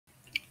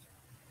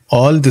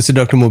All. This is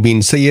Dr.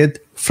 Mubin Sayed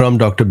from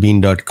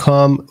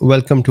drbeen.com.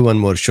 Welcome to one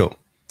more show.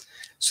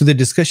 So the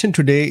discussion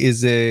today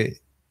is a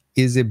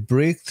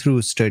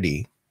breakthrough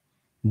study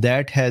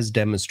that has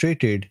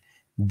demonstrated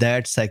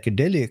that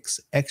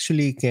psychedelics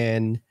actually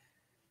can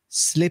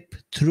slip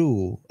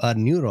through our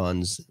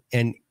neurons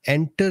and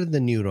enter the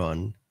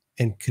neuron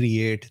and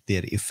create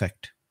their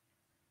effect.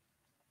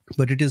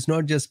 But it is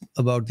not just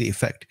about the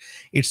effect.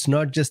 It's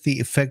not just the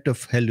effect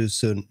of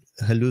hallucinogen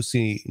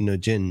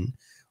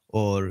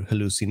or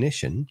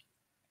hallucination.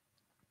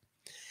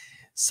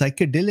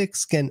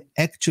 Psychedelics can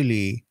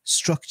actually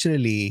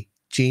structurally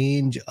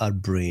change our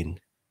brain,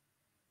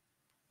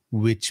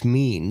 which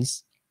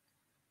means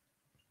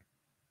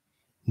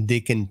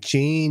they can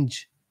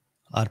change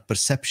our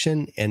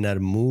perception and our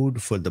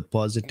mood for the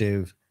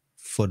positive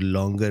for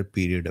longer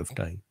period of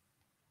time.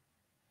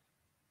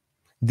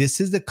 This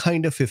is the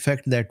kind of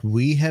effect that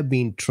we have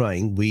been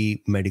trying,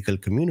 we medical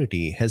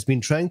community has been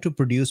trying to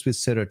produce with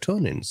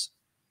serotonins.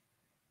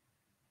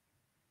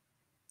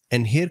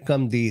 And here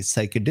come the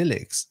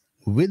psychedelics.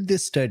 With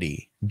this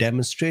study,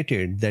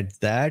 demonstrated that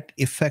that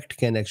effect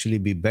can actually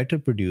be better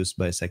produced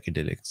by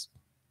psychedelics.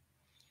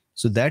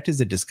 So that is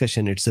the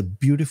discussion. It's a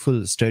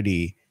beautiful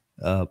study.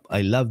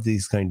 I love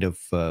these kind of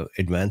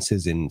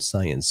advances in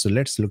science. So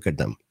let's look at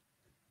them.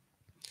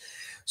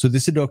 So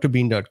this is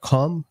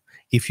drbeen.com.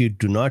 If you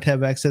do not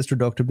have access to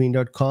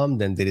drbeen.com,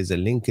 then there is a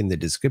link in the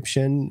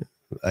description.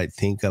 I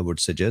think I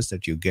would suggest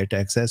that you get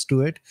access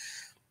to it.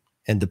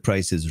 And the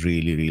price is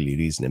really, really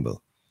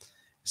reasonable.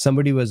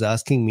 Somebody was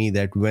asking me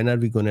that when are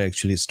we going to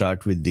actually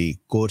start with the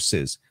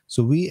courses?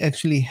 So we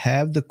actually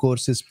have the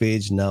courses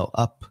page now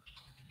up.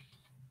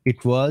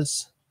 It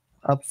was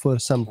up for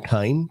some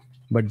time,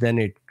 but then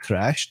it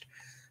crashed.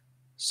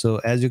 So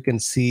as you can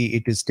see,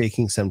 it is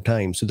taking some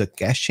time. So the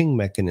caching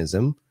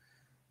mechanism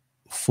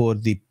for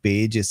the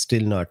page is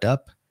still not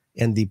up,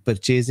 and the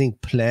purchasing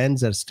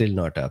plans are still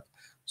not up.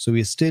 So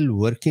we're still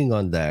working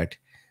on that.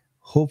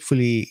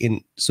 Hopefully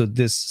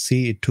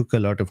it took a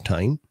lot of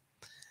time.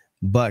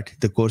 But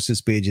the courses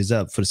page is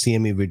up for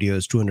CME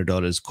videos,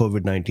 $200,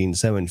 COVID-19,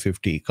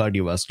 $750,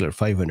 cardiovascular,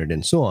 $500,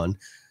 and so on.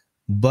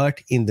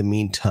 But in the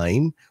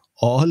meantime,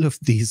 all of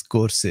these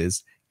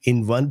courses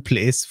in one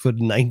place for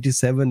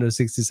 $97 or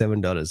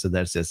 $67. So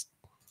that's just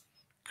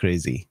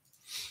crazy.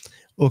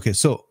 Okay,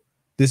 so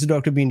this is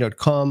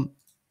drbeen.com.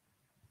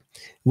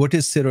 What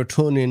is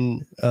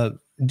serotonin?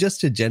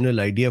 Just a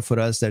general idea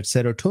for us that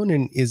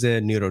serotonin is a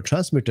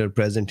neurotransmitter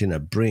present in our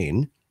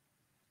brain.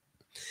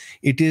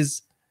 It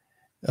is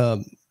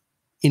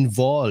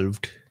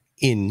involved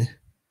in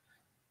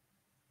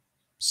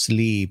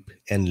sleep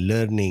and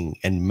learning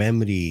and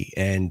memory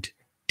and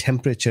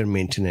temperature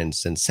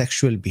maintenance and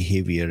sexual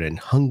behavior and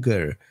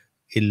hunger,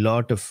 a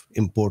lot of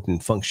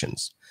important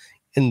functions.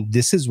 And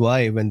this is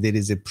why when there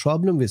is a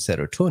problem with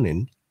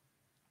serotonin,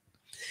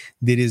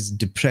 there is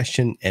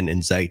depression and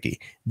anxiety.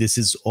 This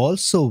is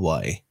also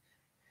why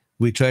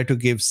we try to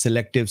give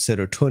selective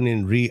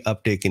serotonin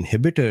reuptake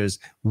inhibitors,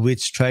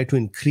 which try to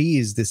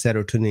increase the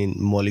serotonin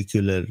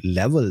molecular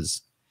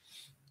levels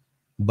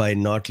by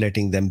not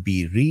letting them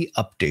be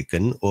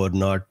reuptaken or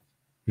not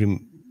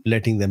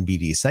letting them be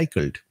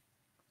recycled.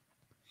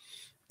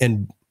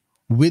 And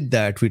with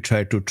that, we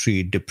try to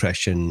treat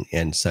depression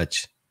and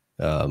such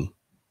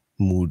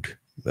mood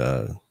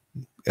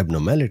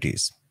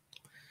abnormalities.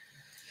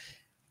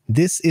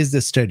 This is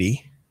the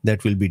study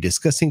that we'll be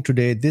discussing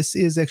today. This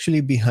is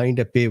actually behind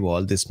a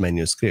paywall, this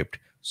manuscript.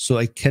 So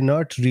I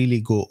cannot really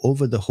go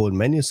over the whole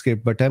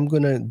manuscript, but I'm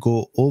going to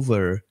go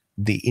over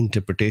the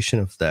interpretation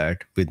of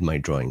that with my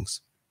drawings.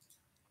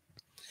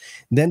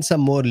 Then some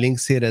more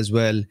links here as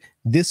well.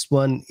 This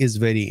one is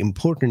very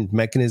important,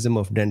 mechanism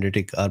of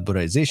dendritic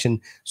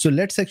arborization. So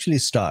let's actually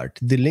start.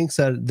 The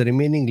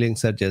remaining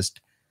links are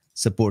just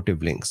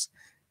supportive links.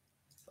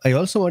 I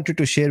also wanted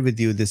to share with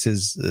you, this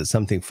is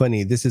something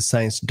funny. This is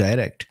Science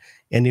Direct.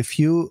 And if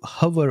you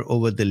hover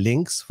over the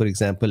links, for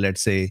example,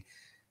 let's say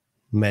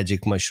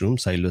magic mushroom,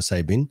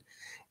 psilocybin,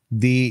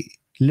 the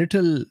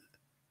little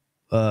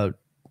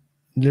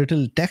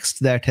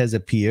text that has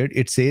appeared,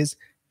 it says,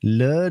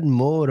 learn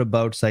more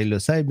about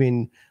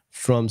psilocybin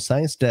from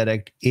Science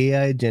Direct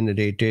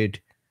AI-generated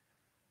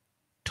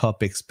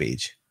topics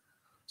page.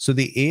 So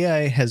the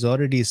AI has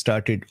already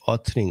started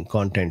authoring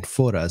content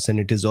for us, and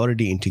it is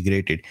already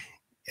integrated.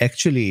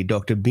 Actually,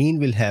 Drbeen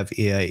will have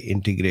AI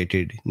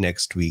integrated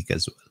next week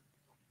as well.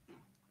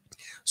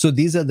 So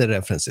these are the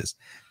references.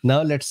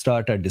 Now let's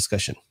start our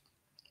discussion.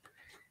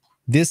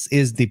 This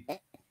is the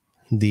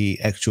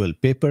actual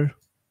paper.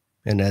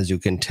 And as you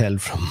can tell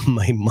from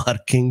my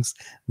markings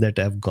that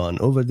I've gone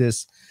over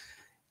this.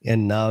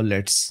 And now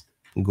let's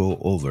go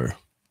over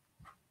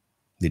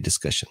the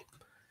discussion.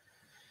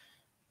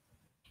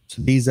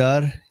 So these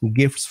are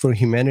gifts for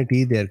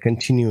humanity. They are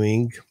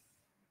continuing.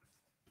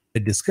 The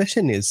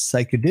discussion is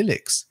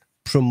psychedelics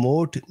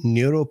promote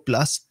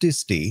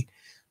neuroplasticity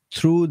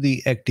through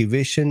the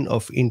activation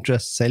of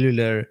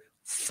intracellular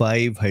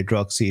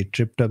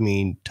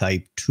 5-hydroxytryptamine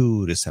type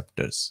 2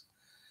 receptors.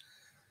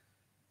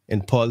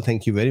 And Paul,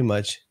 thank you very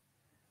much.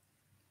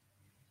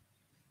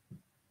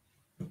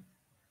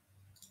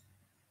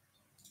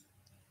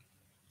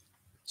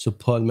 So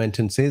Paul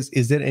Menton says,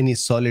 is there any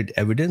solid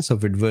evidence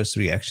of adverse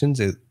reactions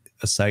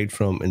aside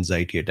from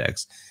anxiety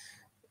attacks?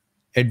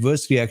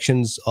 Adverse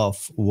reactions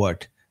of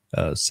what?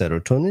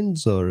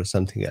 Serotonins or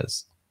something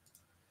else?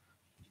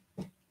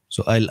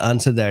 So I'll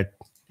answer that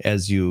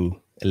as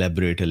you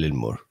elaborate a little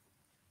more.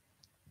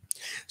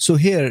 So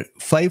here,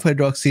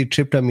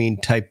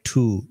 5-hydroxytryptamine type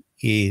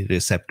 2A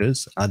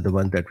receptors are the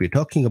ones that we're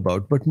talking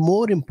about. But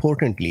more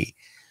importantly,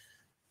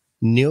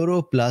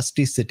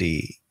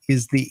 neuroplasticity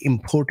is the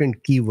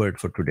important keyword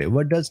for today.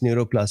 What does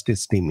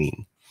neuroplasticity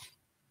mean?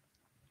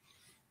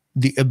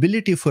 The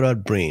ability for our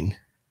brain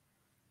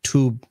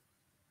to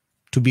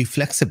be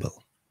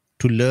flexible,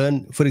 to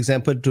learn, for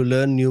example, to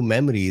learn new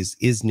memories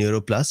is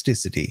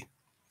neuroplasticity.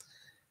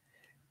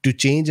 To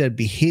change our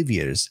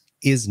behaviors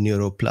is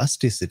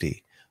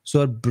neuroplasticity. So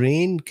our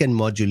brain can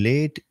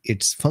modulate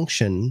its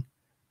function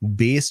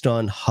based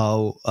on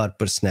how our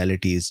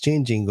personality is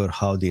changing or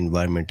how the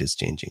environment is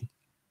changing.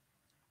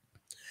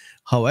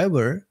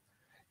 However,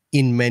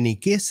 in many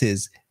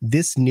cases,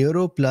 this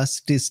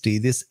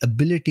neuroplasticity, this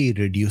ability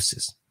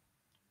reduces.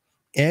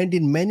 And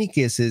in many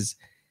cases,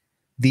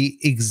 the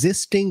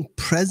existing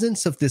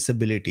presence of this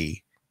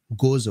ability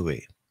goes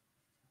away.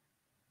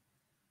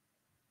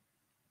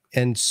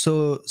 And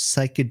so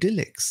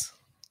psychedelics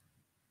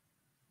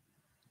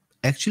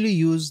actually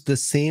use the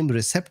same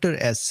receptor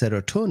as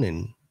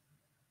serotonin,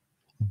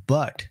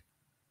 but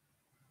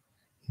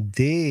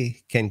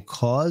they can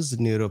cause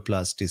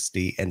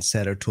neuroplasticity and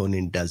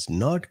serotonin does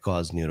not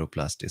cause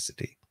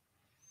neuroplasticity.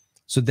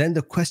 So then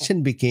the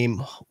question became,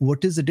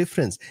 what is the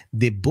difference?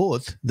 They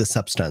both, the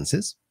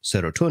substances,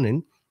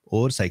 serotonin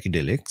or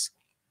psychedelics,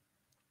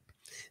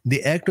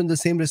 they act on the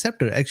same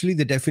receptor. Actually,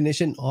 the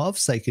definition of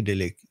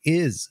psychedelic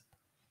is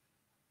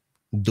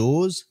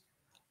those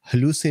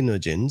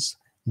hallucinogens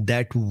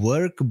that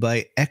work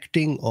by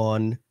acting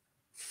on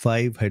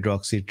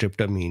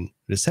 5-hydroxytryptamine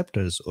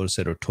receptors or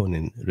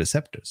serotonin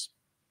receptors.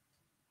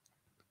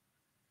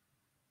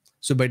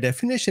 So by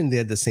definition,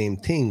 they're the same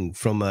thing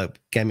from a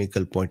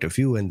chemical point of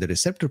view and the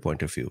receptor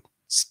point of view.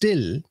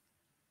 Still,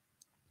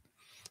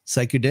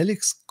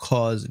 psychedelics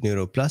cause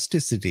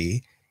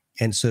neuroplasticity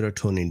and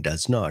serotonin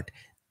does not.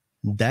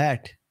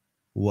 That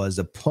was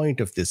the point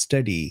of this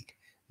study.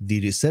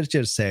 The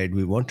researchers said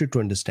we wanted to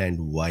understand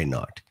why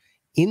not.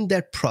 In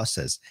that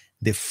process,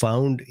 they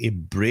found a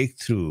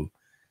breakthrough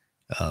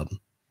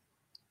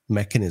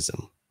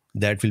mechanism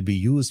that will be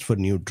used for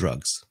new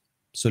drugs.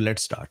 So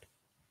let's start.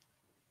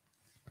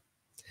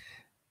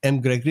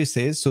 M. Gregory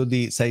says, so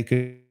the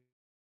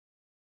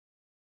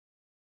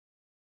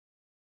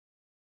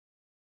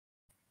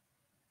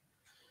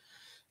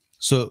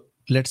So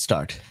let's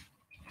start.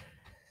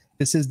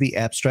 This is the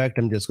abstract.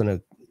 I'm just going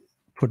to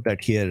put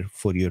that here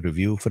for your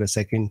review for a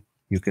second.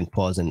 You can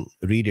pause and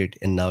read it.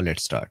 And now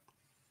let's start.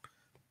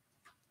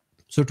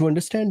 So to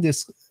understand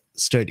this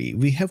study,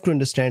 we have to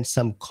understand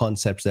some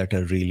concepts that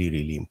are really,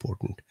 really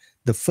important.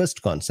 The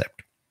first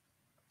concept,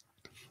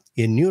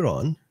 a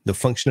neuron, the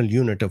functional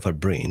unit of our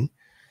brain,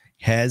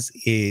 has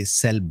a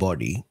cell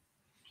body.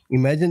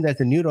 Imagine that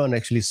the neuron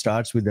actually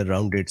starts with a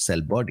rounded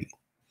cell body.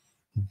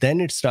 Then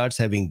it starts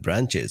having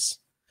branches.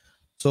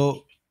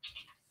 So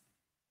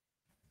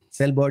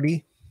cell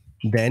body,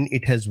 then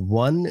it has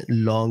one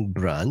long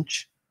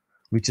branch,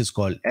 which is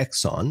called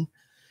axon.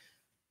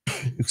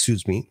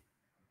 Excuse me.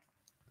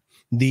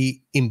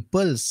 The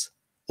impulse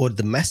or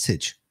the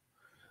message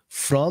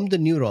from the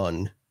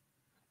neuron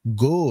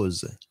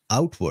goes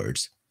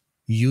outwards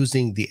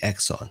using the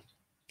axon.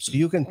 So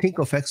you can think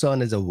of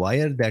axon as a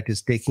wire that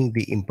is taking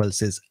the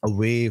impulses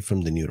away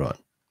from the neuron.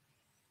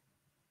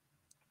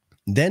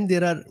 Then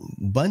there are a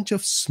bunch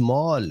of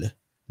small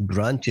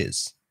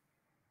branches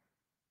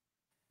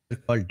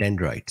called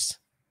dendrites.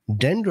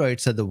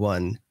 Dendrites are the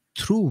one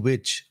through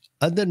which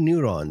other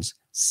neurons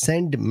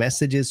send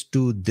messages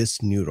to this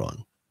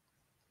neuron.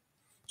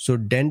 So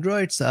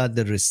dendrites are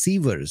the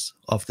receivers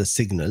of the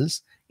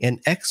signals, and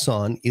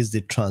axon is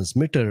the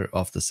transmitter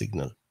of the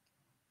signal.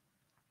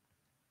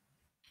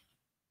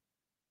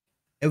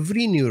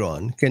 Every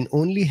neuron can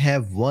only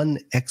have one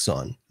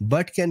axon,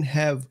 but can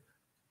have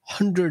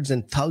hundreds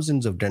and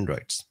thousands of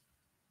dendrites.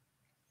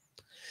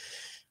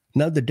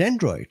 Now the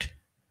dendrite,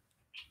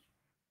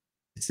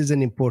 this is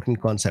an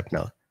important concept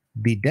now.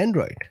 The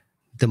dendrite,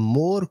 the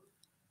more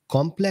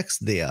complex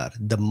they are,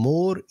 the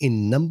more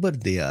in number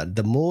they are,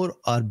 the more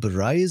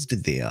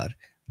arborized they are,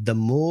 the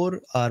more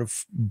our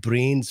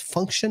brains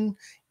function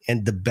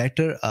and the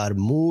better our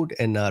mood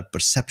and our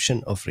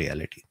perception of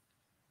reality.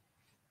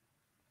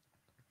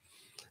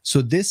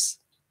 So this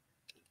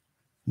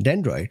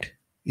dendrite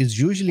is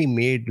usually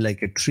made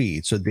like a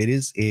tree. So there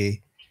is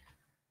a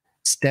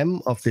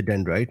stem of the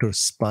dendrite or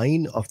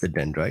spine of the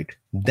dendrite.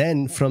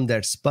 Then from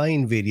that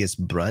spine, various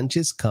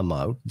branches come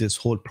out. This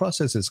whole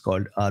process is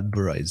called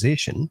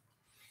arborization.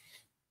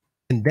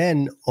 And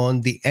then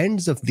on the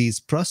ends of these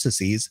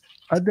processes,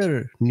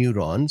 other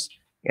neurons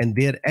and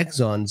their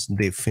axons,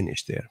 they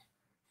finish there.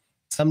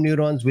 Some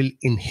neurons will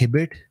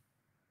inhibit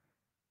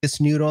this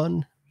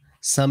neuron.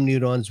 Some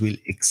neurons will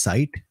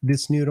excite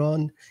this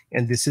neuron,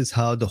 and this is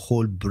how the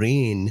whole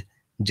brain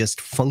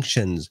just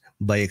functions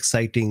by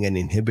exciting and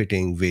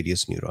inhibiting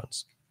various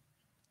neurons.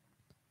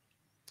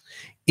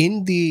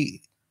 In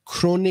the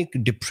chronic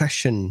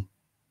depression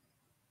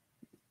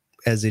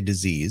as a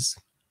disease,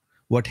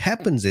 what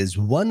happens is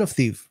one of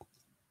the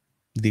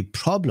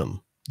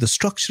problem, the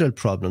structural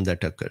problem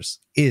that occurs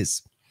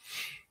is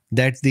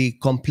that the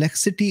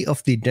complexity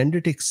of the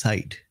dendritic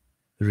site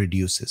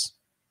reduces.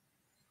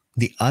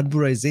 The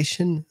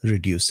arborization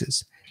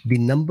reduces. The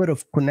number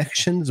of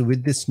connections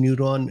with this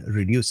neuron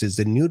reduces.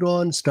 The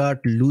neurons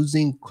start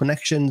losing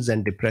connections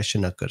and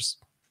depression occurs.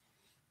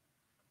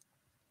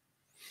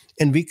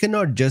 And we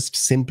cannot just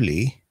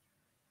simply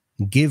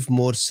give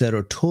more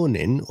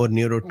serotonin or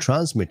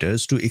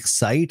neurotransmitters to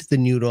excite the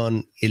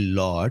neuron a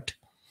lot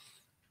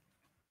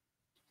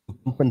to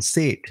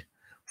compensate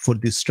for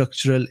the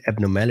structural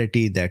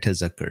abnormality that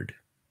has occurred.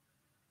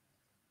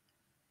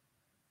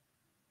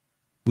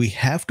 We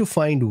have to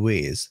find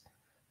ways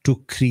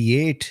to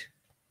create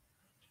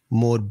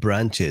more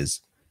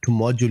branches to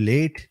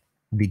modulate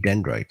the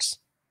dendrites.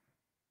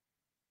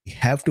 We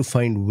have to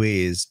find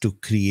ways to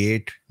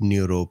create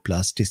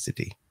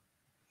neuroplasticity.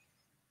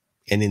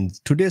 And in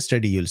today's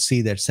study, you'll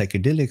see that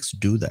psychedelics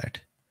do that.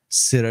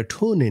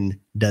 Serotonin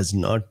does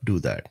not do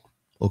that.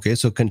 Okay,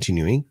 so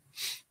continuing.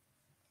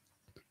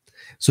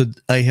 So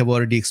I have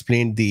already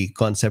explained the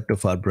concept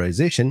of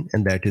arborization,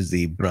 and that is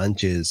the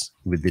branches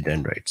with the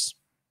dendrites.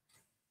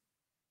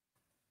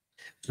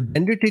 So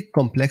dendritic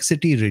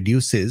complexity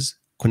reduces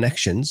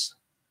connections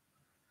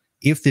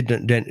if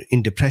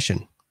in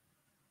depression,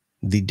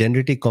 the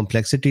dendritic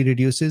complexity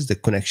reduces, the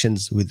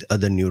connections with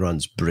other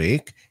neurons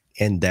break,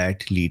 and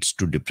that leads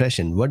to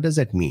depression. What does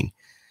that mean?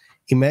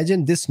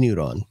 Imagine this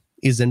neuron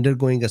is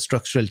undergoing a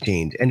structural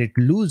change and it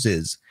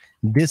loses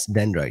this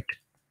dendrite.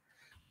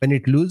 When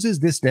it loses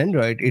this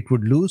dendrite, it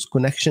would lose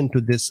connection to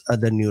this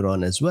other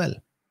neuron as well.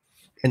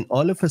 And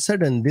all of a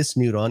sudden, this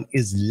neuron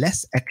is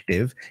less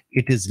active.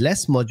 It is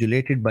less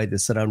modulated by the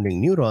surrounding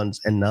neurons.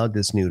 And now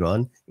this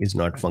neuron is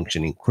not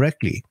functioning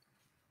correctly.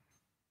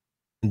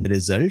 And the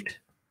result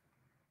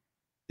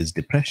is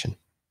depression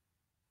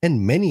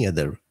and many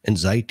other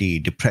anxiety,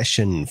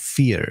 depression,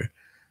 fear,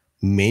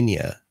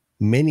 mania,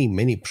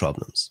 many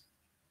problems.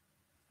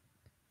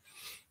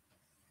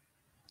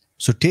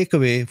 So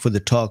takeaway for the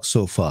talk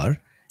so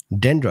far,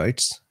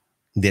 dendrites,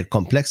 their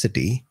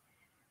complexity,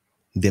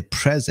 their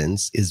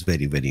presence is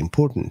very, very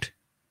important.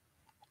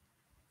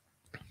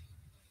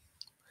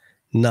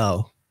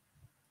 Now,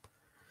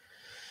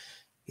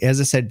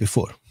 as I said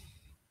before,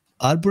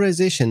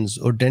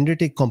 arborizations or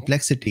dendritic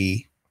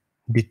complexity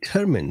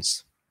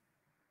determines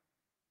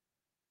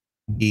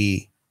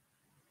the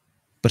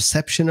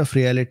perception of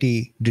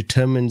reality,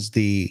 determines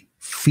the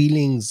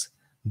feelings,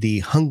 the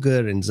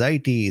hunger,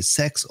 anxiety,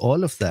 sex,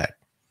 all of that.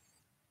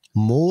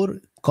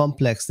 More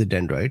complex the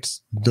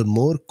dendrites, the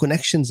more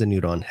connections a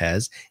neuron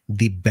has,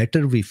 the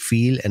better we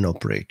feel and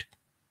operate.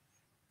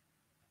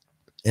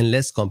 And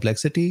less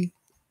complexity,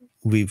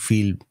 we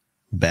feel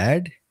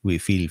bad, we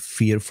feel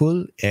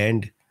fearful,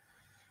 and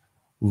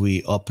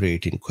we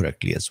operate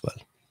incorrectly as well.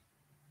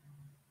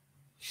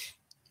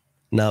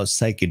 Now,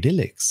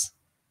 psychedelics,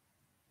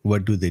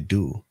 what do they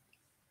do?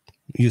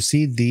 You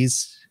see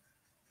these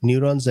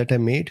neurons that I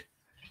made?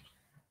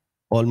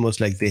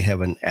 Almost like they have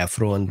an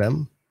afro on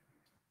them.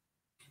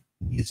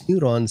 These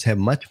neurons have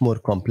much more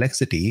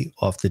complexity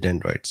of the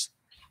dendrites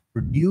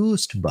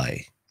produced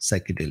by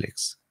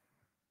psychedelics.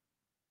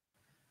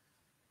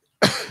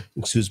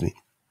 Excuse me.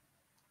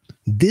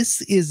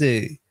 This is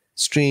a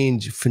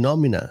strange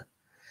phenomena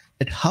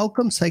that how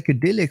come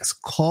psychedelics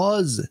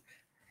cause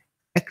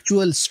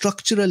actual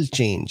structural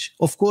change?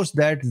 Of course,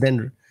 that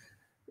then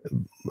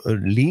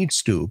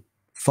leads to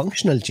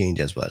functional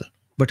change as well.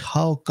 But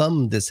how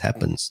come this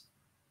happens?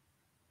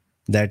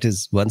 That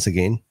is, once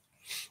again,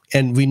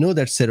 and we know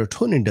that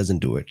serotonin doesn't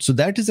do it. So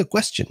that is a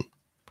question.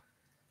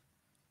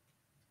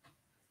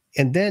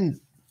 And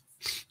then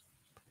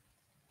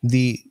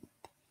the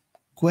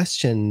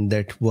question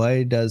that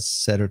why does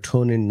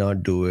serotonin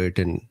not do it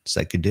and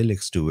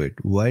psychedelics do it?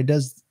 Why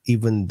does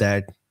even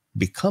that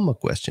become a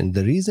question?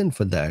 The reason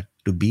for that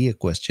to be a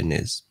question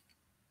is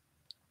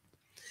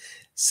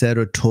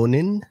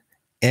serotonin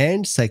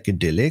and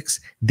psychedelics,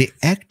 they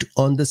act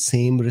on the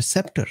same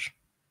receptor.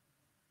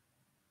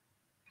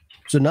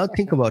 So now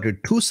think about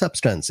it. Two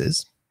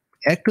substances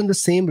act on the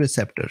same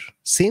receptor.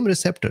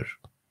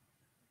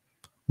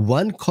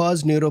 One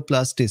cause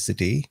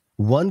neuroplasticity,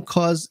 one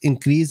cause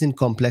increase in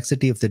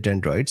complexity of the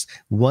dendrites,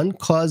 one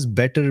cause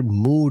better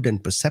mood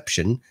and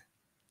perception,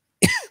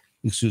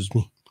 excuse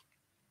me,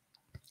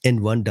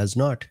 and one does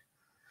not.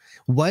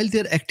 While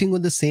they're acting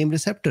on the same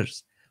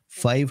receptors,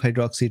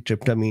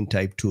 5-hydroxytryptamine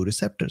type 2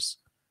 receptors.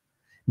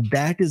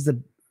 That is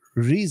the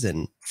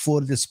reason for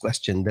this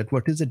question, that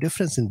what is the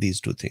difference in these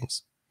two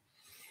things?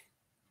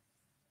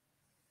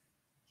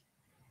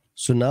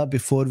 So now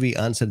before we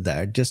answer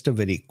that, just a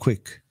very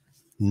quick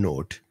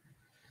note.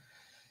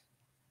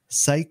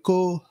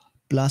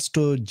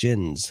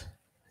 Psychoplastogens,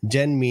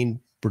 gen mean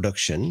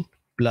production,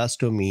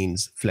 plasto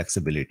means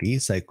flexibility,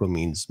 psycho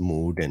means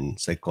mood and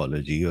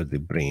psychology or the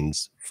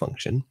brain's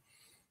function.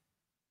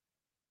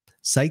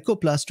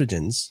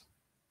 Psychoplastogens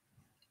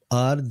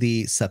are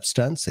the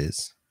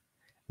substances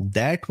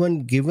that,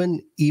 when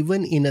given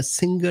even in a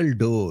single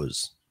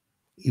dose,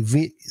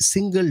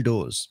 single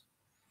dose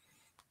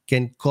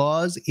can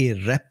cause a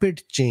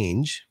rapid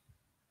change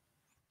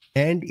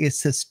and a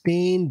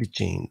sustained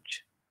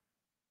change.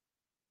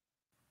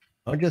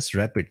 Not just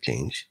rapid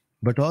change,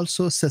 but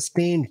also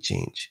sustained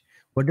change.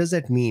 What does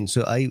that mean?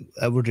 So I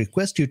would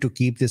request you to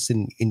keep this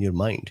in your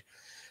mind.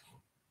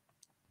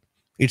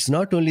 It's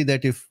not only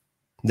that if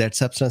that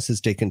substance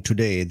is taken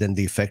today, then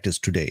the effect is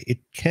today. It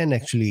can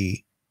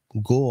actually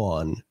go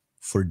on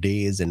for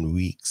days and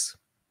weeks.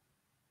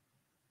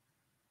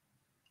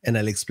 And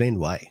I'll explain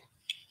why.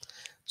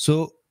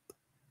 So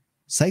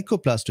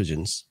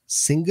psychoplastogens,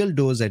 single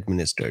dose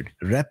administered,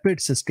 rapid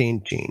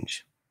sustained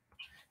change.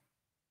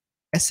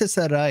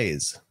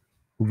 SSRIs,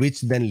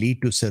 which then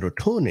lead to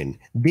serotonin,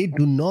 they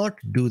do not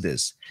do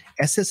this.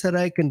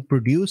 SSRI can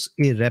produce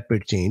a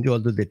rapid change,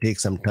 although they take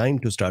some time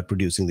to start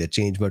producing their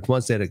change. But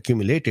once they're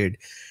accumulated,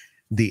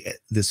 the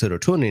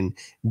serotonin,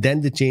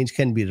 then the change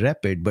can be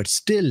rapid, but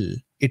still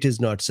it is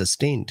not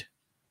sustained.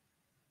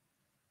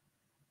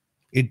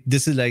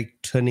 This is like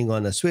turning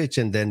on a switch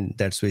and then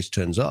that switch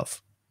turns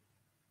off.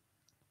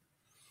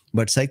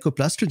 But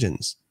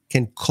psychoplastogens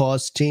can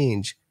cause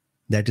change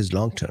that is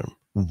long-term.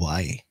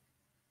 Why?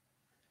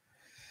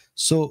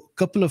 So a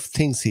couple of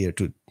things here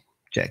to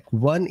check.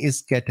 One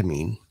is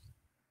ketamine.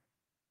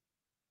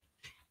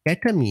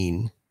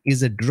 Ketamine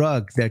is a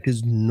drug that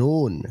is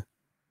known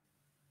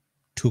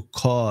to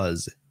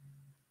cause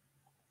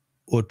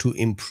or to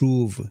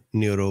improve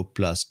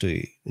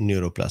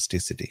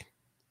neuroplasticity.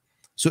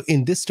 So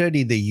in this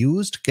study, they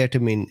used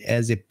ketamine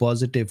as a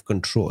positive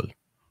control,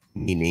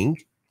 meaning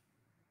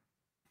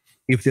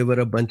if there were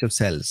a bunch of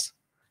cells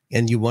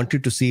and you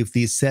wanted to see if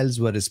these cells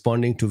were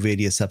responding to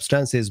various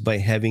substances by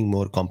having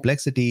more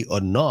complexity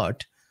or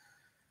not,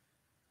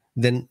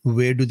 then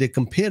where do they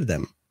compare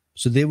them?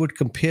 So they would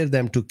compare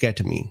them to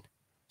ketamine.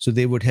 So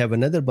they would have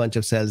another bunch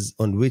of cells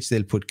on which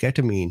they'll put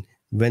ketamine.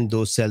 When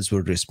those cells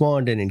would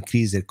respond and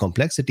increase their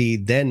complexity,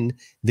 then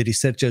the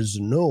researchers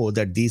know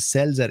that these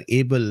cells are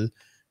able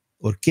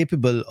or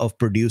capable of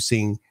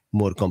producing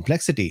more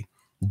complexity.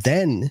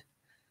 Then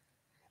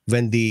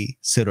when the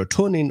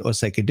serotonin or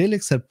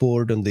psychedelics are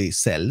poured on the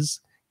cells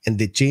and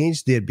they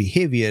change their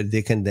behavior,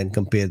 they can then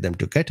compare them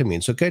to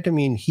ketamine. So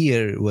ketamine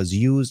here was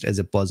used as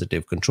a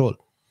positive control.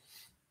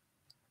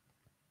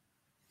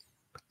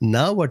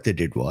 Now what they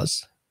did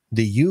was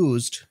they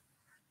used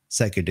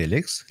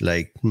psychedelics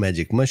like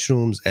magic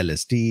mushrooms,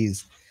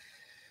 LSDs,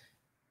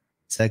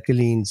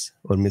 psychelines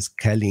or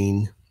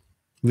mescaline,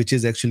 which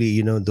is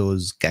actually,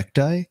 those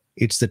cacti.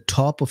 It's the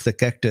top of the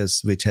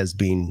cactus which has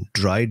been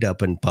dried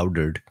up and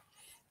powdered.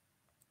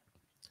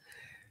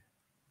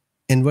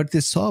 And what they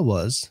saw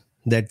was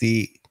that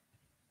the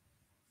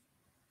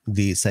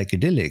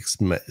psychedelics,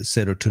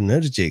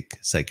 serotonergic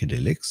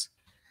psychedelics,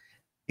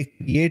 they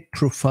create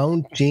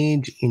profound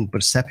change in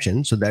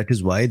perception. So that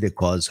is why they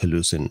cause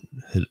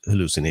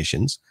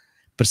hallucinations,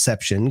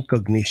 perception,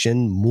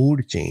 cognition,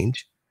 mood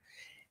change.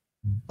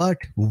 But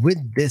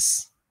with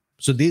this,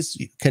 so these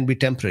can be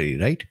temporary,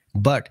 right?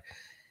 But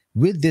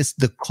with this,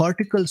 the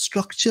cortical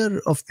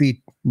structure of the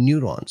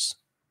neurons,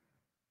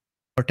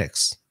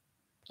 cortex,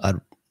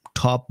 our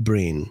top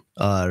brain,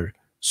 our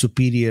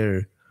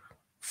superior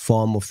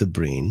form of the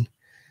brain,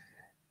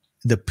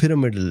 the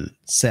pyramidal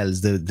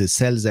cells, the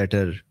cells that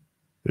are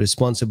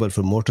responsible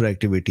for motor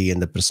activity and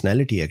the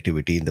personality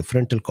activity in the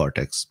frontal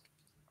cortex,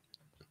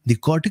 the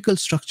cortical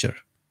structure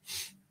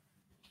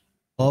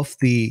of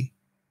the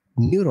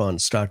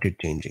neurons started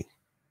changing.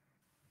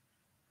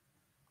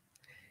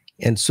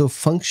 And so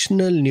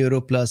functional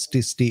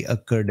neuroplasticity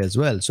occurred as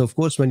well. So of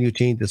course, when you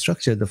change the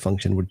structure, the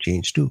function would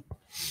change too.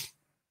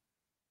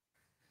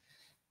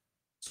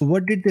 So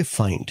what did they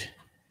find?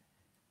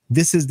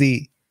 This is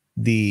the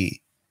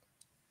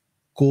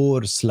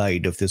core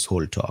slide of this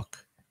whole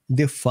talk.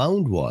 They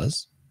found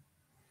was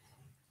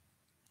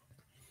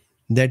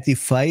that the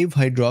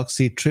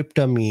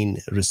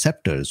 5-hydroxytryptamine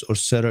receptors or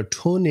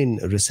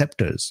serotonin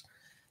receptors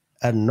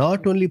are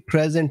not only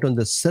present on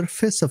the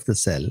surface of the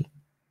cell,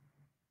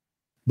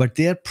 but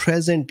they are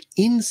present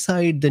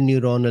inside the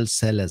neuronal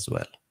cell as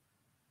well.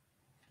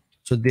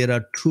 So there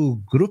are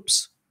two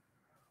groups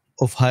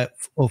of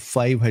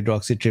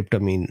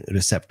 5-hydroxytryptamine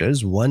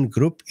receptors. One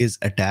group is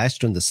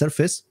attached on the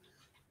surface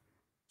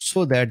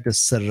so that the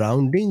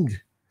surrounding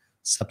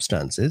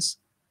substances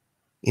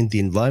in the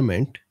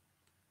environment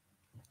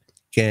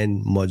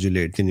can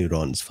modulate the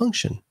neuron's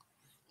function.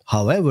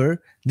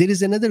 However, there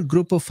is another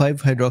group of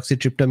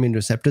 5-hydroxytryptamine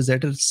receptors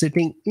that are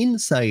sitting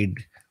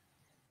inside.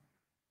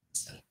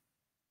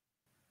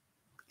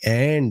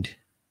 And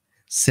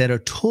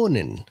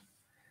serotonin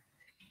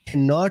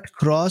cannot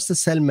cross the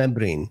cell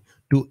membrane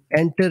to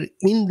enter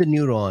in the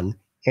neuron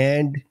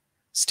and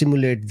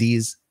stimulate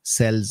these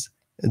cells,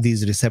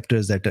 these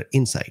receptors that are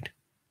inside.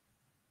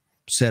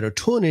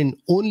 Serotonin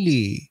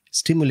only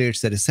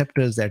stimulates the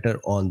receptors that are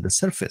on the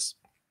surface.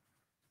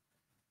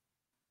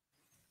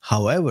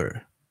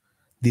 However,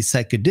 the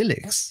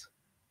psychedelics,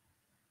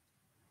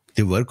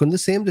 they work on the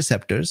same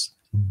receptors,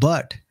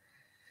 but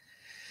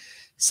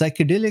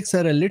psychedelics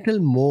are a little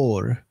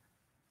more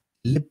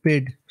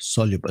lipid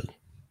soluble.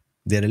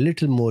 They're a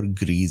little more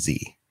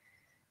greasy.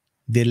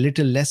 They're a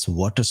little less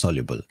water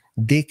soluble.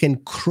 They can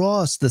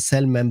cross the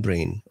cell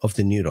membrane of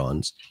the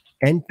neurons,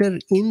 enter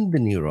in the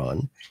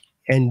neuron,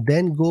 and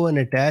then go and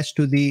attach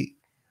to the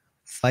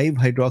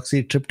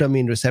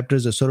 5-hydroxytryptamine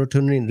receptors or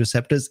serotonin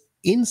receptors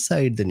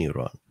inside the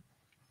neuron.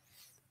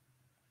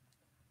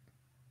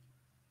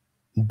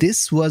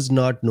 This was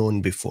not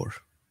known before.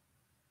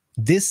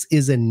 This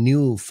is a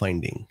new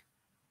finding,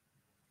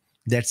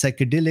 that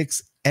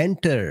psychedelics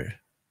enter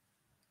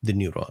the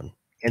neuron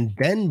and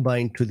then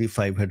bind to the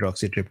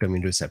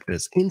 5-hydroxytryptamine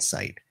receptors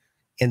inside.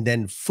 And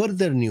then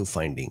further new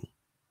finding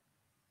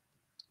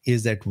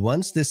is that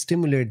once they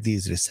stimulate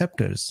these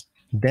receptors,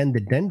 then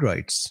the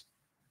dendrites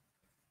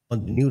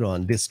on the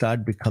neuron, they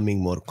start becoming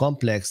more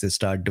complex, they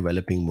start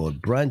developing more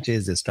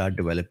branches, they start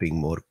developing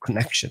more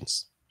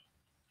connections.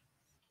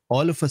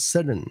 All of a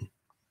sudden,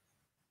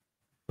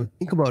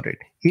 think about it,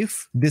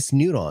 if this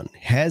neuron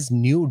has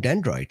new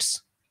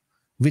dendrites,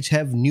 which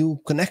have new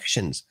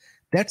connections,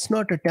 that's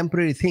not a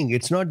temporary thing.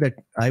 It's not that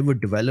I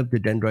would develop the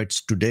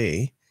dendrites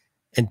today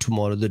and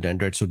tomorrow the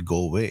dendrites would go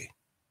away.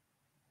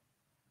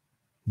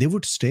 They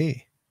would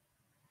stay.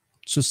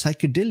 So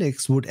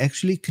psychedelics would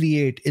actually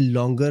create a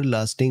longer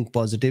lasting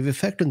positive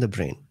effect on the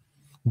brain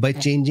by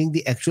changing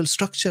the actual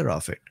structure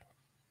of it.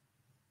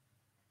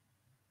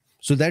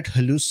 So that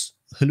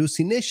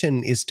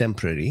hallucination is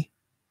temporary,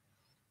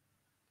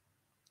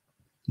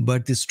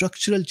 but the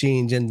structural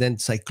change and then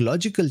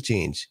psychological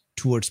change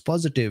towards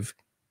positive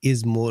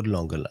is more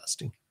longer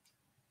lasting.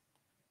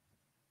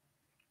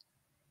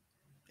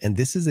 And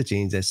this is a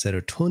change that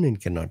serotonin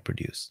cannot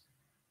produce.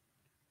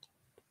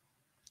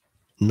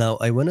 Now,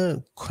 I want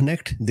to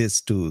connect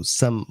this to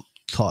some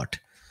thought.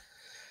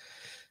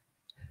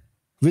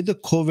 With the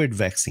COVID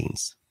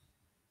vaccines,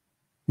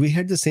 we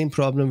had the same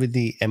problem with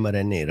the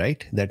mRNA,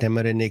 right? That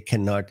mRNA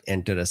cannot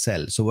enter a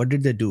cell. So what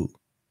did they do?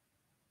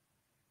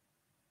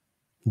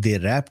 They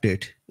wrapped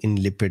it in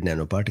lipid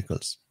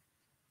nanoparticles.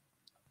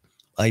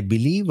 I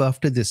believe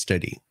after this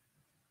study,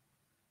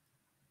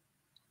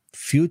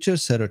 future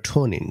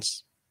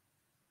serotonins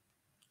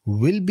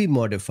will be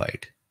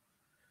modified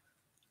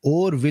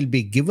or will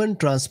be given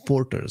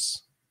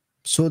transporters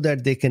so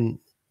that they can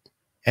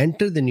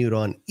enter the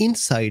neuron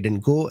inside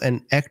and go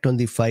and act on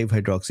the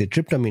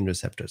 5-hydroxytryptamine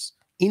receptors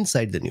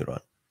inside the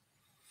neuron.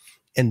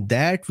 And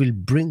that will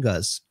bring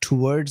us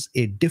towards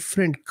a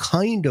different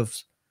kind of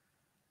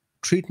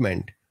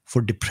treatment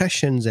for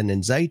depressions and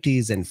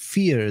anxieties and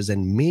fears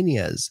and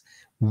manias,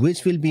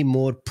 which will be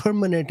more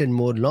permanent and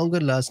more longer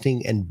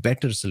lasting and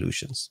better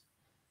solutions.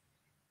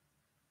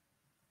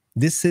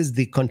 This is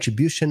the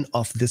contribution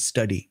of this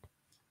study.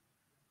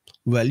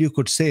 Well, you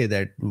could say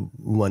that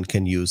one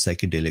can use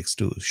psychedelics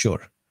too,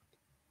 sure.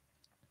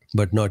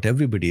 But not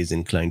everybody is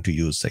inclined to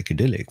use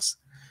psychedelics.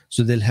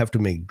 So they'll have to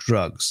make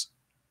drugs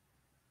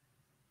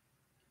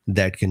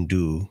that can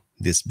do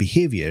this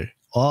behavior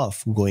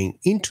of going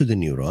into the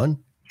neuron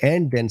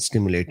and then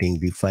stimulating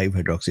the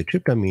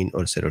 5-hydroxytryptamine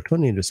or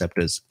serotonin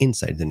receptors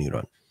inside the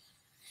neuron.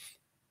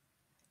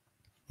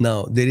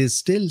 Now, there is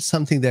still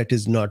something that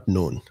is not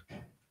known.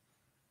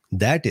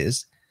 That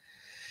is,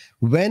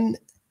 when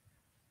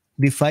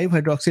the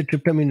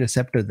 5-hydroxytryptamine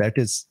receptor that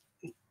is,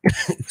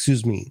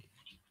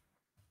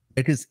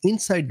 that is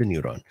inside the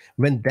neuron,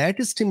 when that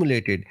is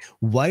stimulated,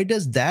 why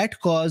does that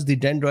cause the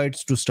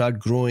dendrites to start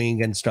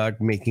growing and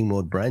start making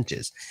more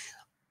branches?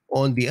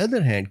 On the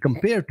other hand,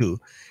 compared to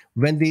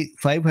when the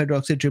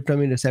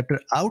 5-hydroxytryptamine receptor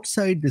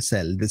outside the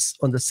cell, this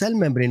on the cell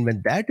membrane,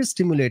 when that is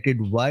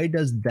stimulated, why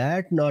does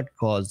that not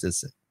cause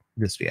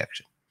this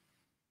reaction?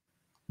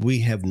 We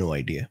have no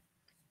idea.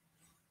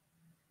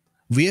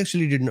 We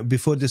actually did not,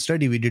 before this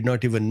study, we did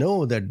not even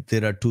know that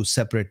there are two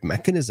separate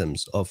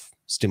mechanisms of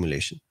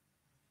stimulation.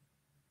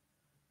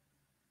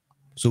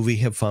 So we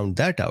have found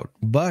that out.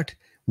 But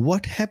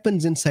what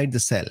happens inside the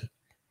cell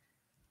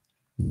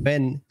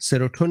when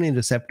serotonin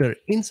receptor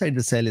inside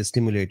the cell is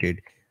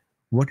stimulated?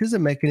 What is the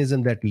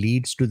mechanism that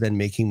leads to then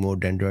making more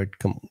dendrite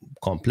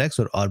complex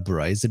or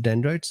arborize the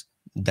dendrites?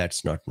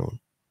 That's not known.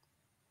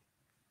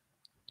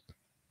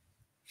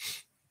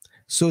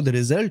 So the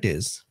result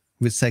is,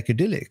 with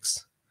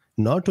psychedelics,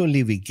 not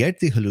only we get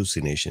the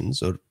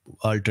hallucinations or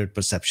altered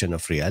perception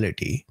of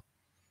reality,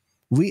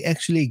 we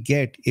actually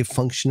get a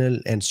functional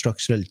and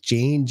structural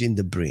change in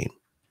the brain.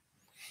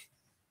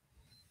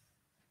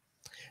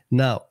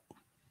 Now,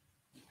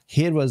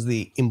 here was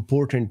the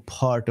important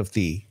part of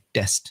the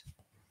test.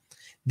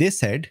 They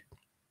said,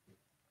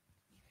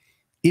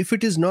 if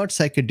it is not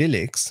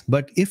psychedelics,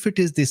 but if it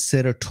is the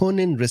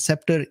serotonin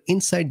receptor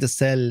inside the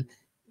cell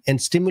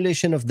and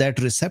stimulation of that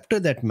receptor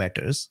that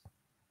matters,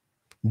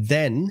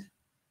 then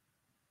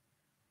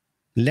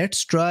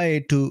let's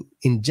try to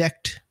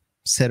inject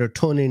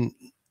serotonin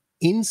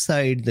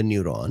inside the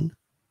neuron,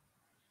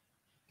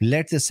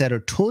 let the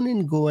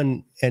serotonin go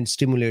and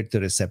stimulate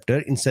the receptor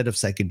instead of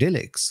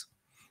psychedelics.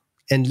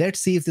 And let's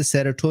see if the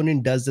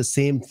serotonin does the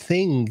same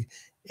thing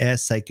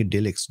as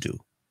psychedelics do.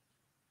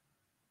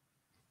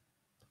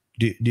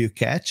 Do you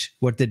catch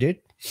what they did?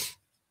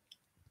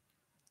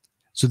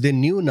 So they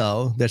knew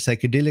now that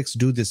psychedelics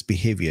do this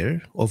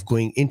behavior of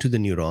going into the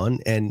neuron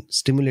and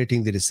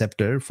stimulating the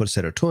receptor for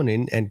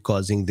serotonin and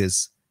causing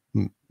this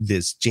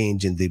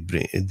change in the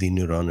brain, the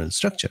neuronal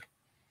structure.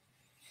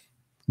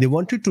 They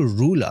wanted to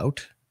rule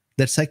out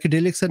that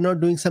psychedelics are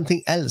not doing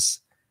something else.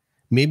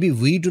 Maybe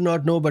we do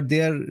not know, but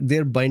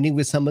they're binding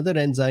with some other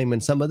enzyme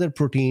and some other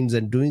proteins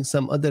and doing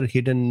some other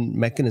hidden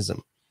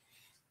mechanism.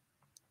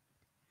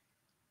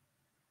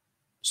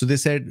 So they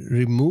said,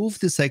 remove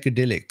the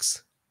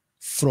psychedelics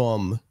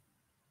from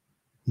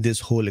this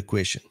whole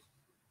equation.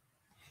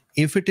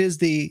 If it is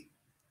the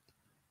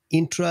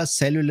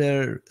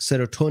intracellular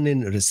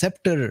serotonin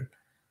receptor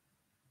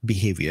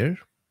behavior,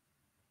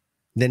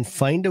 then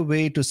find a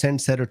way to send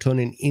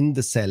serotonin in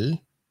the cell.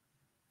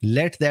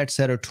 Let that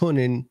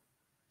serotonin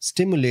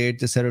stimulate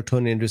the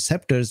serotonin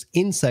receptors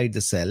inside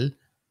the cell.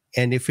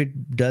 And if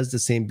it does the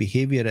same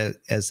behavior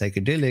as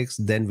psychedelics,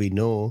 then we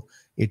know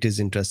it is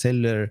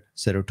intracellular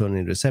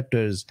serotonin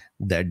receptors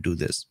that do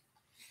this.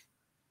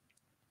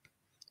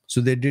 So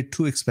they did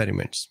 2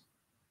 experiments.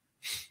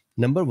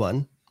 Number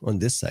 1, on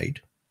this side,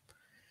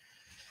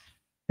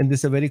 and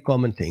this is a very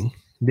common thing,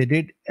 they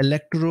did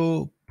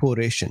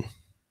electroporation.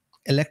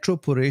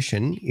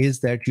 Electroporation is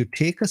that you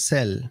take a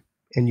cell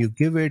and you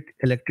give it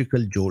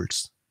electrical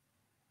jolts.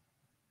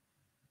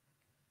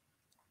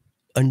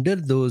 Under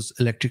those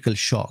electrical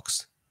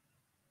shocks,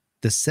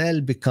 the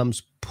cell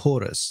becomes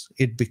porous.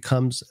 It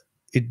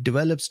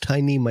develops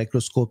tiny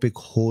microscopic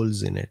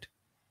holes in it.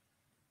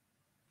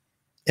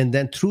 And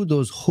then through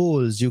those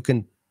holes, you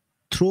can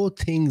throw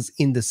things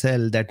in the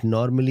cell that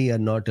normally are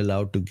not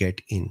allowed to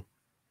get in.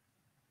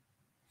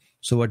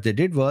 So what they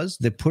did was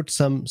they put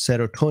some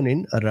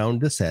serotonin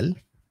around the cell.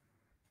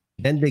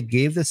 Then they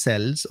gave the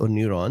cells or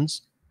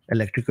neurons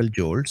electrical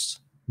jolts.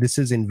 This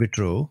is in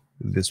vitro.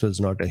 This was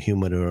not a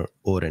human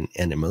or an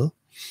animal.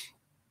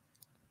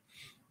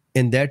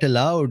 And that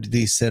allowed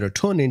the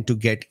serotonin to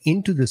get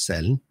into the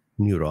cell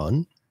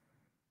neuron,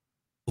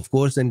 of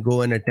course, then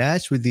go and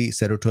attach with the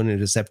serotonin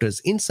receptors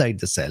inside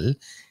the cell.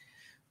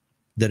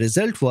 The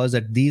result was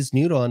that these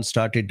neurons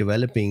started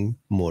developing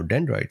more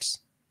dendrites.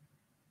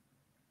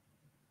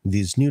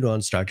 These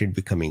neurons started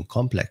becoming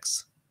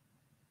complex.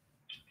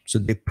 So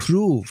they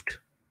proved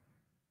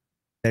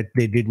that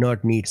they did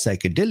not need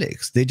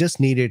psychedelics. They just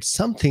needed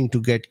something to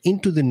get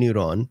into the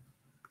neuron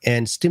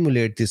and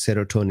stimulate the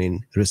serotonin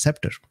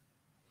receptor.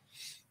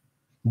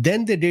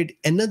 Then they did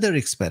another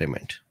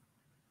experiment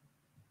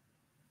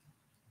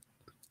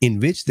in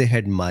which they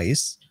had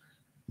mice.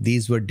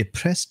 These were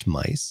depressed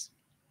mice.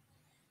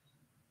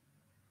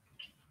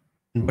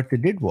 And what they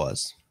did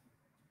was,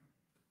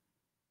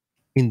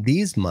 in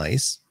these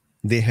mice,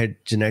 they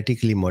had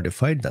genetically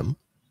modified them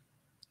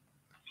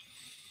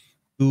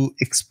to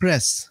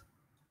express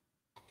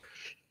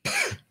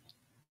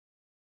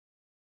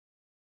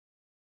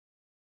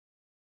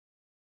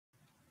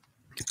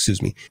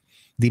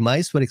the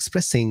mice were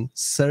expressing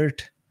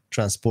SERT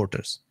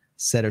transporters,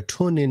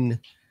 serotonin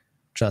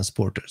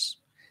transporters.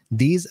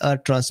 These are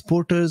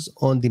transporters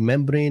on the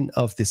membrane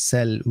of the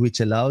cell, which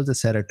allows the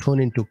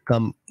serotonin to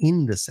come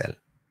in the cell.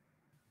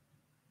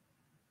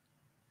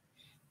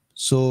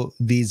 So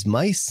these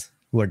mice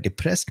were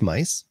depressed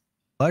mice,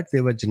 but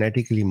they were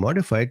genetically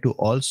modified to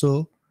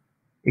also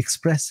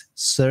express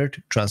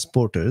SERT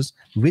transporters,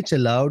 which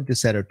allowed the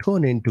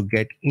serotonin to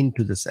get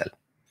into the cell.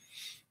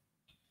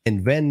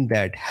 And when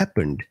that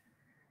happened,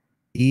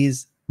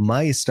 these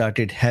mice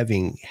started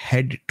having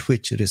head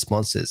twitch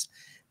responses.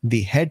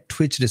 The head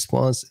twitch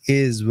response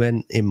is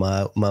when a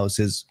mouse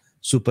is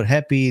super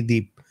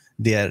happy,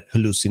 they are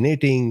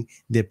hallucinating,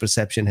 their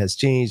perception has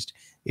changed.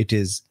 It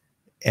is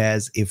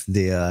as if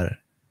they are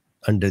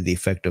under the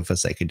effect of a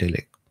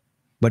psychedelic.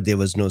 But there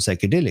was no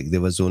psychedelic.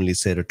 There was only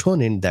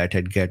serotonin that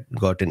had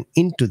gotten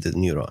into the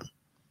neuron.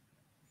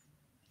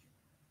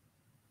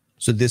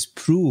 So this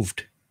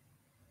proved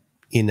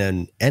in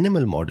an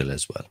animal model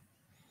as well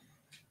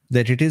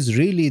that it is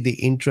really the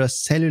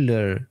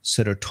intracellular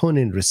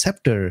serotonin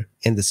receptor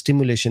and the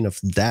stimulation of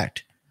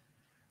that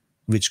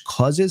which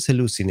causes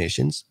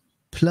hallucinations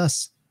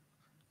plus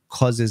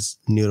causes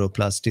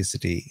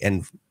neuroplasticity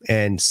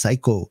and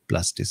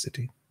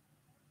psychoplasticity.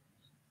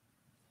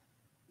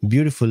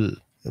 Beautiful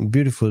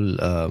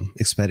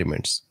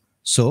experiments.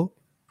 So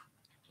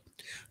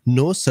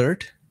no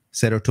SERT,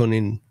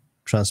 serotonin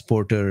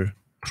transporter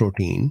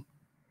protein,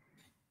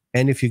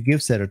 and if you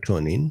give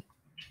serotonin,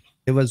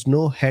 there was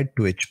no head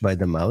twitch by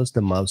the mouse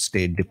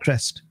stayed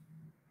depressed.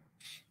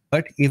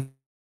 But if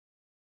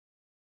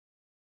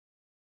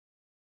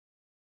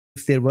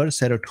there were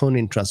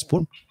serotonin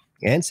transport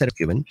and serotonin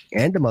given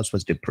and the mouse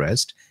was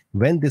depressed,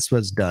 when this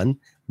was done,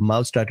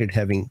 mouse started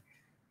having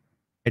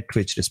head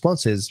twitch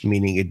responses,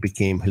 meaning it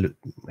became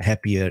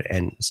happier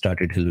and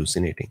started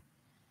hallucinating.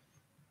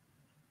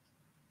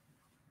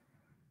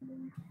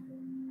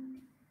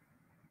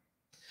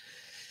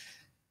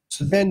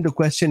 So then the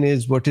question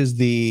is, what is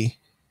the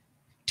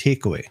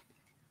takeaway?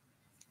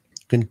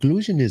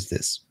 Conclusion is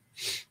this.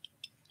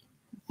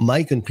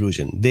 My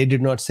conclusion, they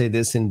did not say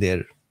this in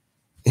their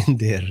in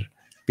their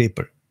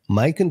paper.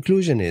 My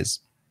conclusion is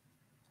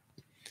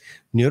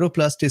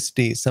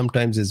neuroplasticity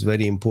sometimes is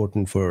very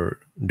important for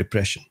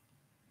depression,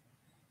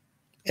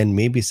 and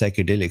maybe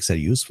psychedelics are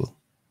useful.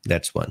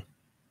 That's one.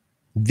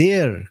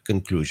 Their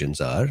conclusions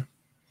are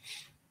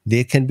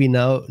there can be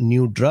now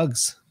new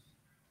drugs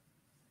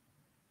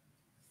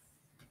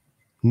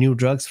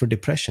for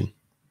depression.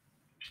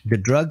 The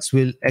drugs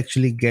will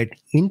actually get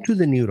into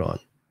the neuron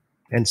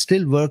and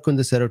still work on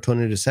the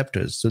serotonin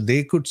receptors. So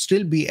they could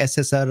still be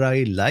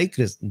SSRI like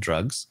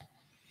drugs,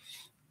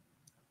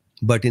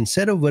 but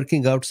instead of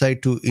working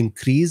outside to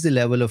increase the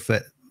level of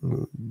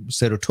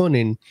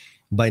serotonin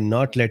by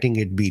not letting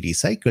it be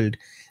recycled,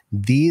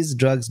 these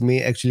drugs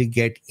may actually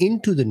get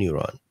into the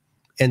neuron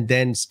and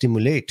then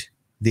stimulate.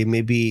 They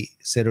may be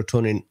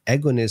serotonin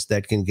agonists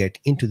that can get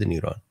into the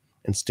neuron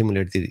and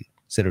stimulate the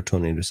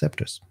serotonin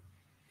receptors.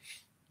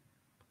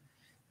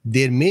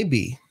 There may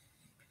be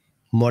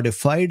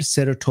modified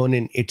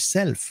serotonin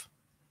itself,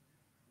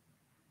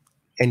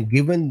 and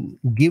given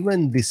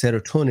the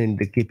serotonin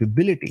the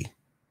capability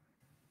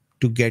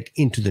to get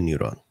into the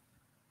neuron.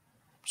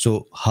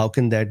 So how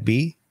can that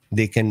be?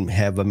 They can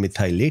have a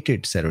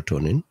methylated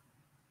serotonin,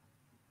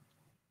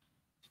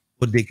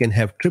 or they can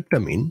have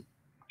tryptamine,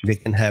 they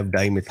can have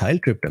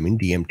dimethyltryptamine,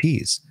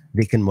 DMTs.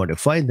 They can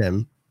modify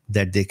them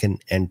that they can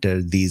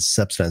enter, these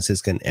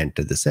substances can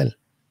enter the cell.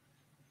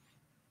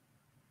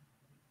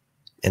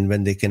 And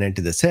when they can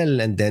enter the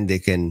cell and then they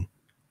can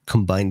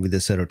combine with the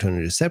serotonin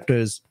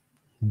receptors,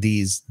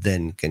 these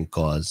then can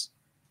cause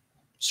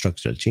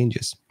structural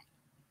changes.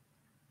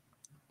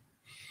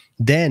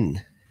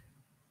 Then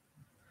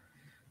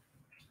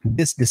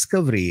this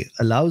discovery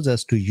allows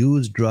us to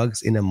use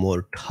drugs in a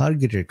more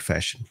targeted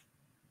fashion,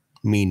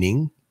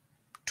 meaning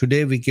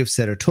today we give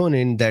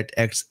serotonin that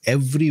acts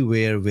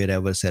everywhere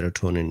wherever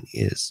serotonin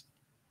is.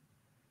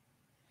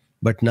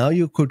 But now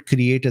you could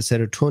create a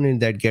serotonin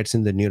that gets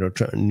in the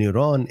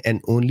neuron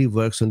and only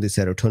works on the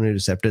serotonin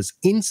receptors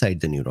inside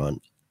the neuron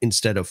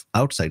instead of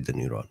outside the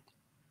neuron.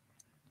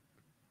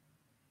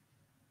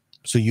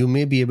 So you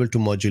may be able to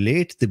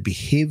modulate the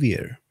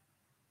behavior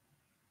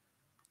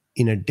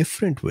in a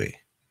different way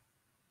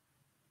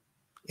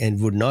and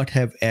would not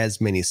have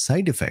as many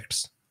side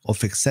effects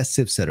of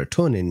excessive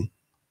serotonin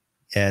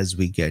as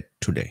we get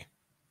today.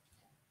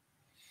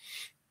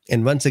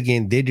 And once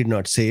again, they did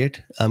not say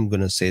it. I'm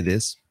going to say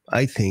this.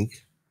 I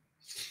think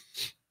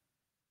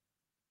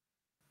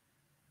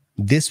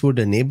this would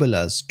enable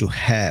us to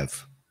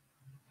have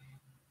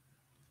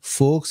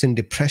folks in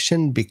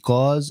depression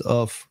because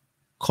of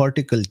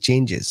cortical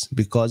changes,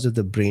 because of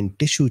the brain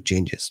tissue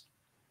changes,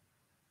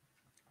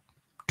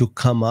 to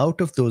come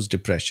out of those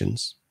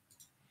depressions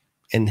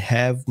and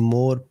have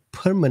more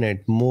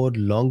permanent, more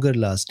longer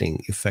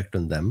lasting effect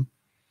on them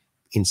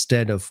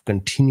instead of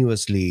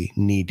continuously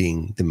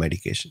needing the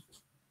medication.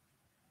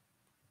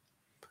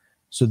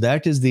 So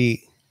that is the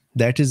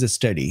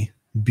study,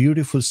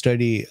 beautiful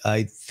study.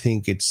 I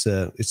think it's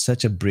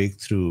such a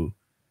breakthrough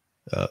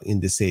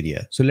in this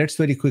area. So let's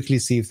very quickly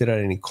see if there are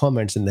any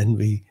comments and then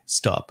we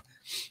stop.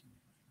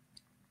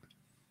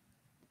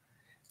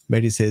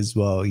 Betty says,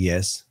 wow,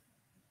 yes.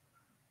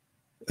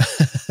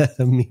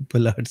 Me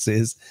Pollard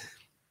says,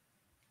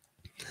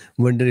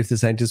 wonder if the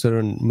scientists were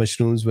on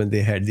mushrooms when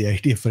they had the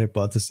idea for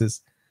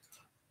hypothesis.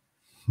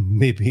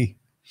 Maybe.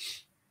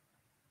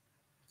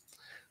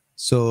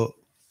 So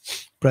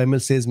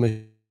Primal says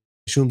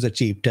mushrooms are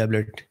cheap,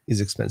 tablet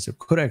is expensive.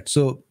 Correct.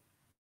 So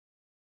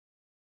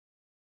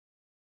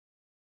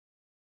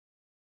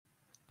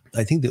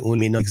I think they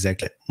only know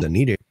exactly the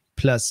needed.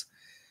 Plus,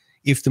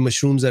 if the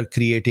mushrooms are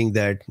creating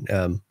that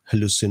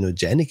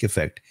hallucinogenic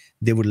effect,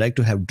 they would like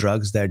to have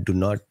drugs that do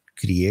not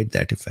create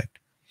that effect.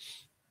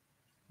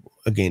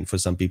 Again, for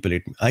some people,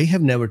 I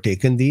have never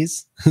taken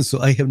these, so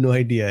I have no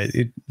idea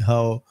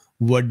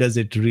what does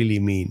it really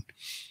mean.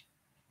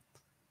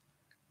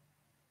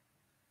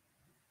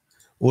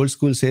 Old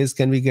School says,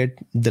 can we get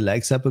the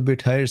likes up a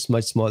bit higher? It's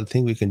much small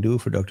thing we can do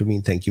for Dr.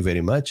 Bean. Thank you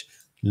very much.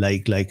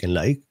 Like, and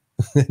like,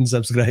 and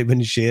subscribe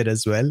and share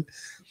as well.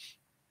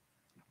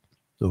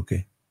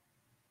 Okay.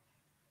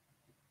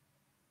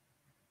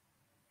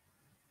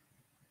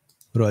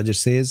 Roger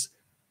says,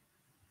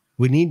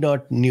 we need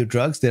not new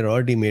drugs. They're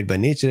already made by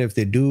nature. If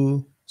they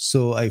do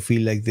so, I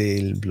feel like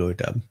they'll blow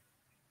it up.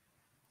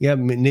 Yeah,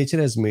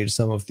 nature has made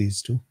some of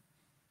these too.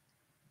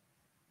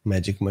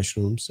 Magic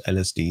mushrooms,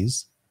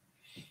 LSDs.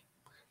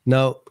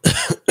 Now,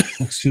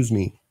 excuse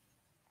me,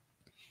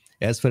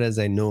 as far as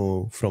I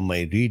know from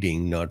my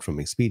reading, not from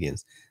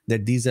experience,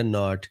 that these are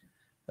not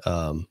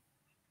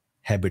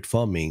habit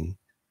forming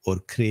or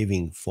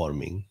craving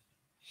forming.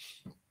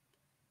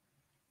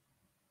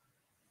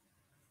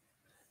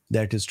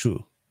 That is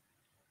true.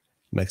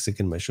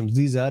 Mexican mushrooms.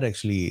 These are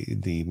actually,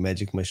 the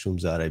magic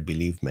mushrooms are, I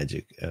believe,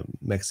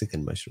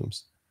 Mexican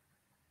mushrooms.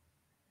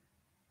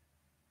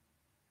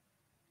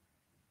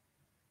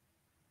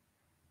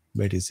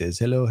 Betty says,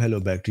 hello, hello,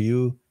 back to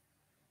you.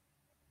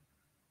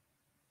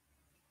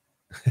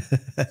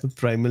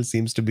 Primal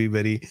seems to be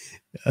very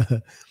uh,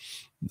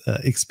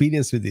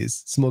 experienced with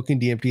this. Smoking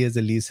DMT has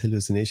the least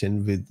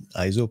hallucination with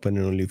eyes open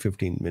in only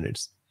 15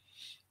 minutes.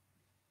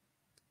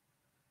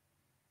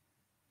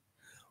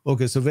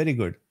 Okay, so very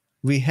good.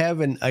 We have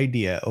an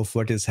idea of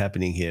what is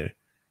happening here.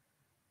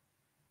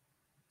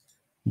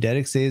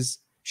 Derek says,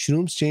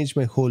 shrooms changed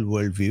my whole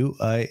worldview.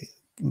 A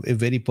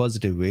very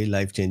positive way,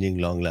 life changing,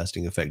 long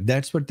lasting effect.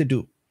 That's what they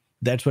do.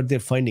 That's what they're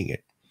finding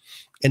it.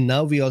 And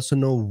now we also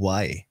know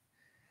why.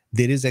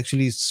 There is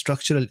actually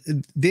structural,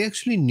 they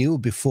actually knew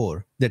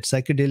before that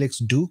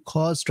psychedelics do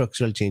cause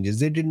structural changes.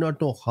 They did not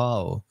know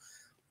how.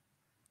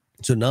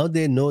 So now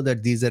they know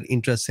that these are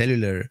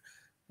intracellular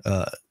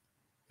uh,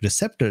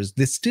 receptors.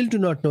 They still do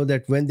not know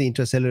that when the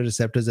intracellular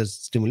receptors are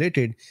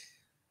stimulated,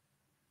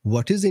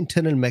 what is the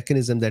internal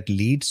mechanism that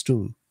leads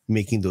to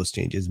making those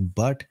changes.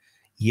 But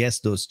yes,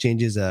 those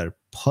changes are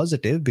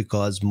positive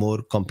because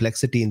more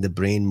complexity in the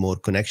brain, more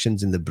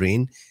connections in the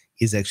brain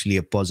is actually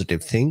a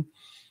positive thing,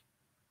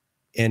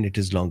 and it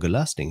is longer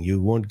lasting.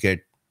 You won't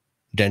get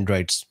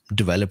dendrites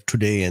developed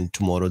today and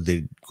tomorrow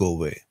they go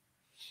away.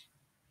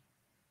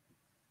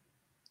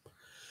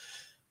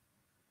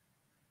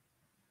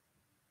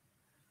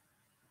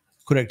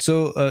 Correct.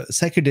 So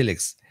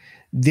psychedelics,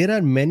 there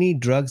are many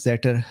drugs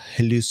that are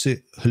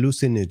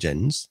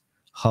hallucinogens.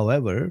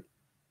 However,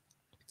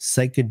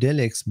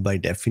 psychedelics by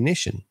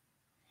definition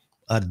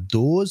are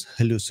those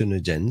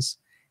hallucinogens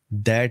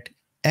that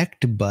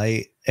act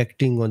by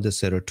acting on the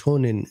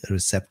serotonin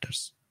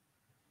receptors.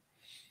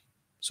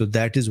 So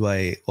that is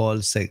why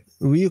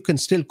you can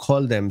still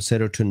call them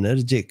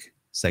serotonergic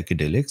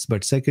psychedelics,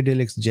 but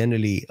psychedelics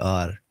generally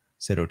are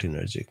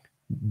serotonergic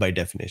by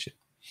definition.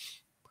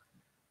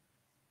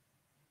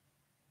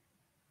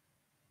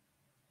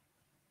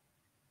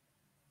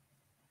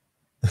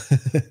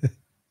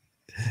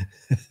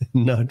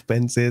 Not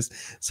Pen says,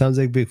 sounds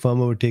like Big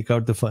Pharma would take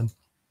out the fun.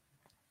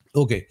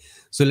 Okay,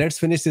 so let's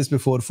finish this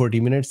before 40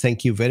 minutes.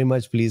 Thank you very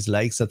much. Please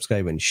like,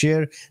 subscribe, and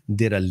share.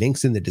 There are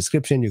links in the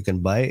description. You can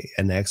buy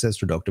an access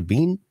to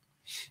Drbeen,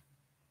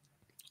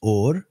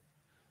 or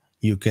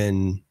you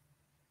can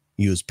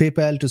use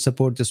PayPal to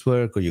support this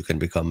work, or you can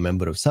become a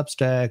member of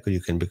Substack, or you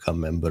can become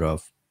a member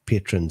of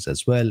patrons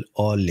as well.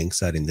 All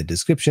links are in the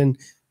description.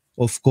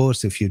 Of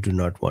course, if you do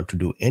not want to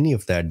do any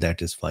of that,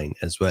 that is fine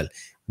as well.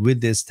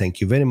 With this,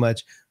 thank you very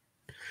much.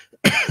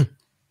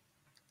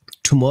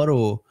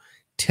 Tomorrow,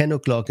 10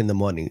 o'clock in the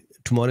morning,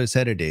 tomorrow is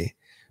Saturday,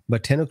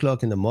 but 10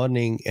 o'clock in the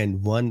morning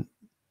and 1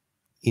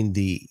 in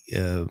the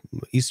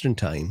Eastern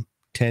time,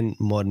 10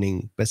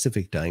 morning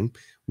Pacific time,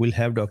 we'll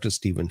have Dr.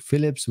 Stephen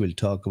Phillips. We'll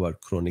talk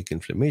about chronic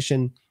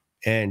inflammation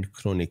and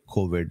chronic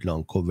COVID,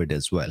 long COVID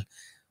as well.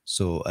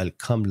 So I'll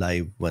come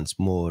live once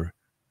more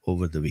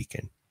over the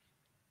weekend.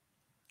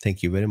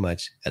 Thank you very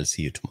much. I'll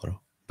see you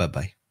tomorrow.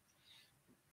 Bye-bye.